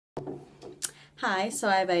Hi, so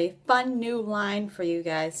I have a fun new line for you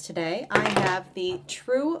guys today. I have the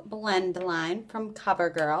True Blend line from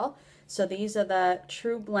Covergirl. So these are the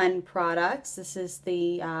True Blend products. This is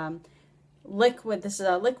the liquid, this is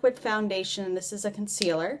a liquid foundation, and this is a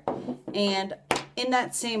concealer. And in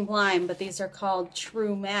that same line, but these are called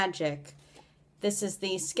True Magic. This is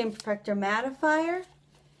the Skin Protector Mattifier,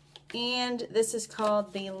 and this is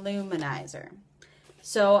called the Luminizer.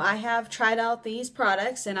 So I have tried out these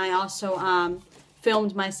products, and I also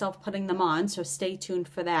filmed myself putting them on, so stay tuned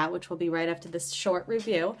for that, which will be right after this short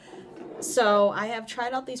review. So I have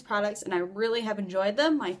tried out these products, and I really have enjoyed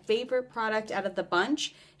them. My favorite product out of the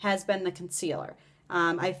bunch has been the concealer.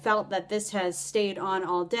 I felt that this has stayed on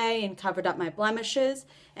all day and covered up my blemishes,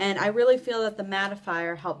 and I really feel that the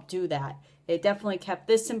mattifier helped do that. It definitely kept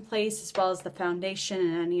this in place, as well as the foundation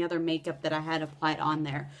and any other makeup that I had applied on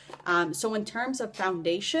there. So in terms of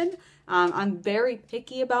foundation, I'm very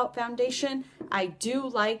picky about foundation. I do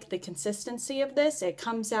like the consistency of this. It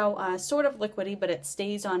comes out sort of liquidy, but it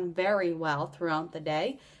stays on very well throughout the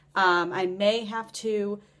day. I may have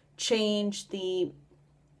to change the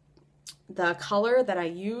color that I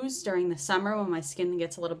use during the summer when my skin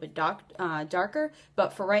gets a little bit darker.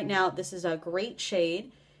 But for right now, this is a great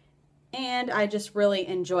shade. And I just really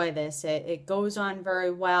enjoy this. It goes on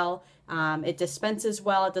very well. It dispenses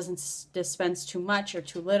well. It doesn't dispense too much or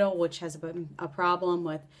too little, which has been a problem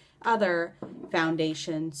with other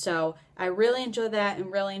foundations. So I really enjoy that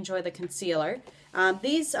and really enjoy the concealer.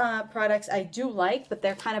 These products I do like, but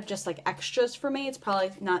they're kind of just like extras for me. It's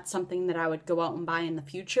probably not something that I would go out and buy in the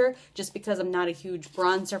future, just because I'm not a huge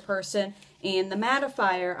bronzer person. And the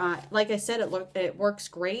mattifier, like I said, it works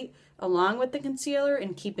great along with the concealer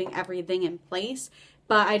and keeping everything in place.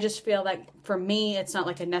 But I just feel that for me, it's not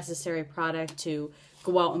like a necessary product to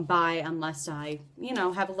go out and buy unless I,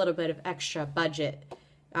 have a little bit of extra budget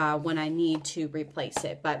when I need to replace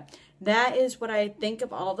it. But that is what I think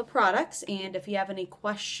of all the products. And if you have any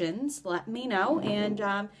questions, let me know.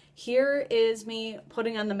 And here is me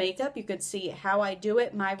putting on the makeup. You could see how I do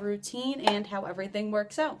it, my routine, and how everything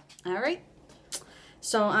works out. All right.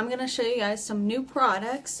 So I'm going to show you guys some new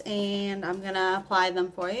products, and I'm going to apply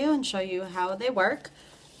them for you and show you how they work.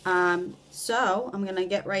 So I'm going to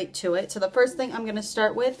get right to it. So the first thing I'm going to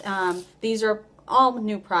start with, these are all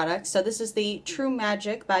new products. So this is the True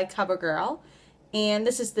Magic by Covergirl, and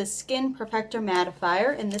this is the Skin Protector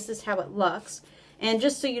Mattifier, and this is how it looks. And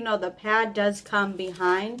just so you know, the pad does come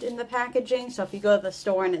behind in the packaging, so if you go to the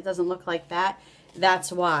store and it doesn't look like that,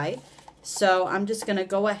 that's why. So I'm just going to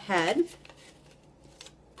go ahead.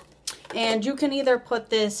 And you can either put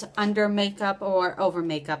this under makeup or over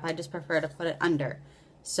makeup. I just prefer to put it under.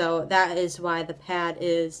 So that is why the pad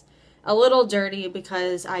is a little dirty,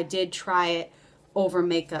 because I did try it over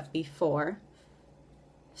makeup before.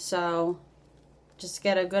 So just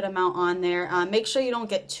get a good amount on there. Make sure you don't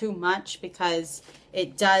get too much, because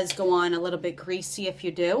it does go on a little bit greasy if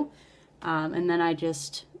you do. And then I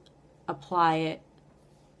just apply it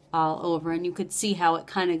all over. And you could see how it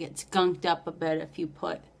kind of gets gunked up a bit if you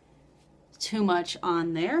put too much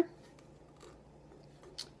on there.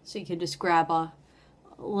 So you can just grab a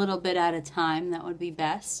little bit at a time. That would be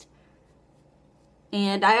best.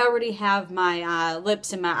 And I already have my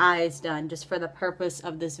lips and my eyes done just for the purpose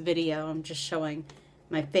of this video. I'm just showing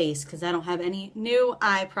my face because I don't have any new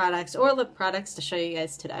eye products or lip products to show you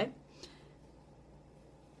guys today.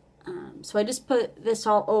 So I just put this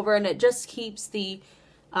all over, and it just keeps the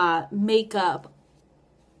makeup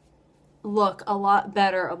look a lot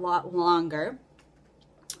better, a lot longer.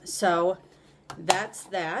 So that's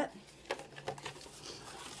that.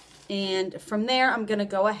 And from there, I'm going to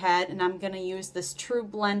go ahead and I'm going to use this True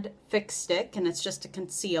Blend Fix Stick, and it's just a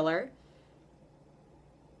concealer.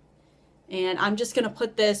 And I'm just going to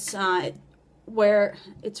put this where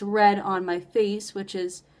it's red on my face, which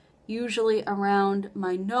is usually around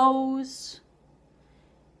my nose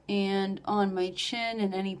and on my chin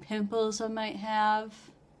and any pimples I might have.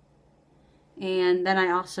 And then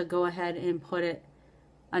I also go ahead and put it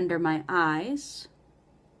under my eyes.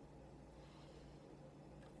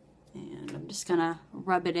 And I'm just gonna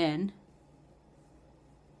rub it in.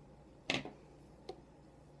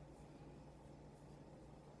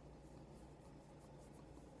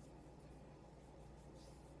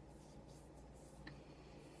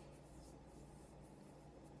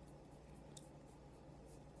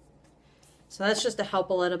 So that's just to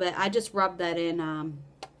help a little bit. I just rub that in.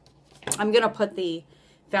 I'm going to put the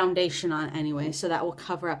foundation on anyway, so that will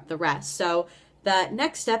cover up the rest. So the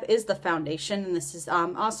next step is the foundation, and this is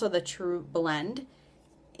also the True Blend.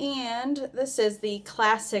 And this is the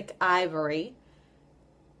Classic Ivory.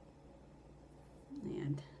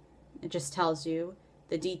 And It just tells you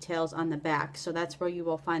the details on the back. So that's where you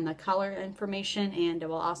will find the color information, and it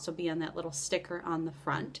will also be on that little sticker on the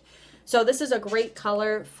front. So this is a great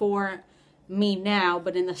color for me now,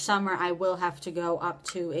 but in the summer I will have to go up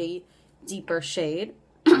to a deeper shade.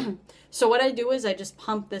 So what I do is I just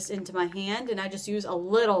pump this into my hand, and I just use a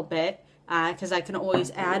little bit because I can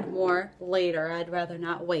always add more later. I'd rather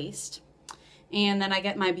not waste. And then I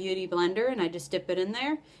get my beauty blender and I just dip it in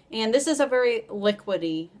there. And this is a very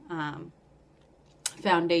liquidy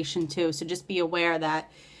foundation too, so just be aware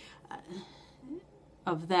that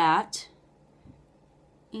of that.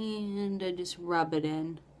 And I just rub it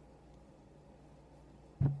in.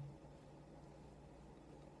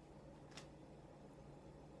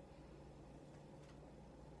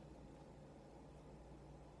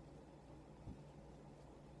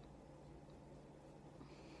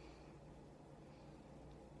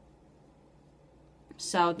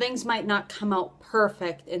 So things might not come out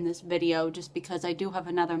perfect in this video just because I do have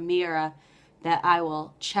another mirror that I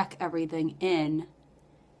will check everything in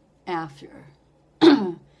after.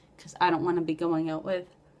 Because I don't want to be going out with,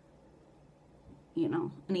 you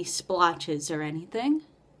know, any splotches or anything.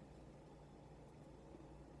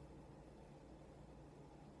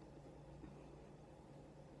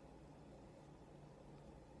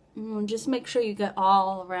 And just make sure you get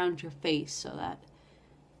all around your face so that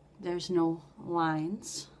there's no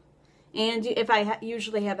lines. And if I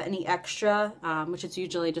usually have any extra, which is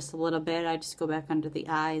usually just a little bit, I just go back under the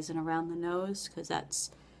eyes and around the nose, because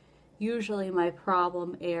that's usually my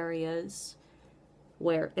problem areas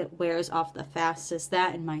where it wears off the fastest.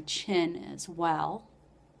 That and my chin as well.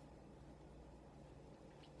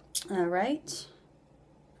 All right.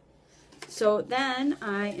 So then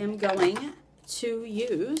I am going to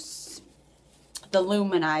use the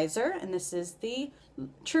luminizer, and this is the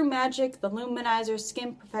True Magic, the Luminizer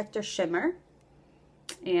Skin Perfector Shimmer.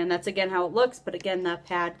 And that's again how it looks, but again the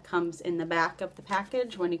pad comes in the back of the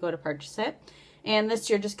package when you go to purchase it. And this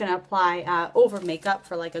you're just going to apply over makeup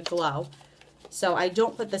for like a glow. So I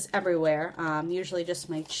don't put this everywhere, usually just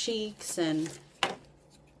my cheeks, and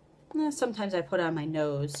sometimes I put it on my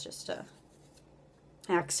nose just to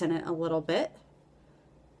accent it a little bit.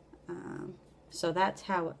 So that's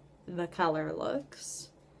how the color looks.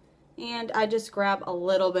 And I just grab a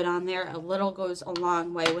little bit on there. A little goes a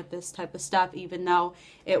long way with this type of stuff, even though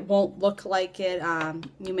it won't look like it.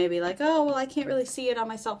 You may be like, oh, well, I can't really see it on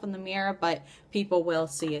myself in the mirror, but people will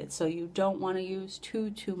see it. So you don't want to use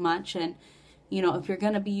too much. And, you know, if you're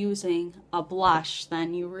going to be using a blush,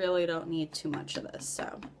 then you really don't need too much of this.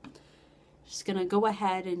 So just going to go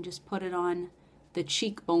ahead and just put it on the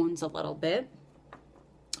cheekbones a little bit.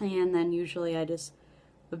 And then usually I just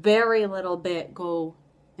very little bit go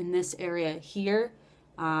in this area here,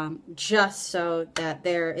 just so that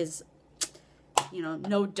there is, you know,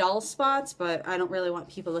 no dull spots, but I don't really want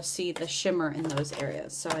people to see the shimmer in those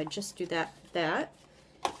areas. So I just do that.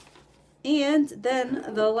 And then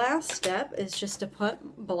the last step is just to put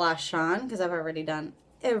blush on, because I've already done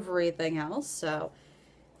everything else. So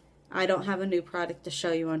I don't have a new product to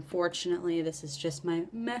show you, unfortunately. This is just my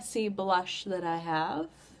messy blush that I have.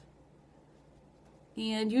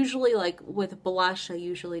 And usually, like with blush, I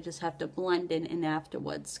usually just have to blend in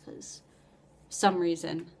afterwards, because for some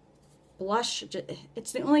reason, blush,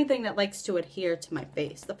 it's the only thing that likes to adhere to my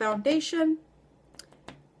face. The foundation,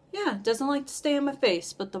 yeah, doesn't like to stay on my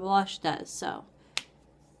face, but the blush does. So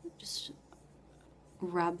just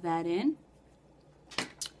rub that in.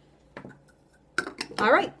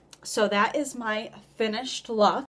 All right, so that is my finished look.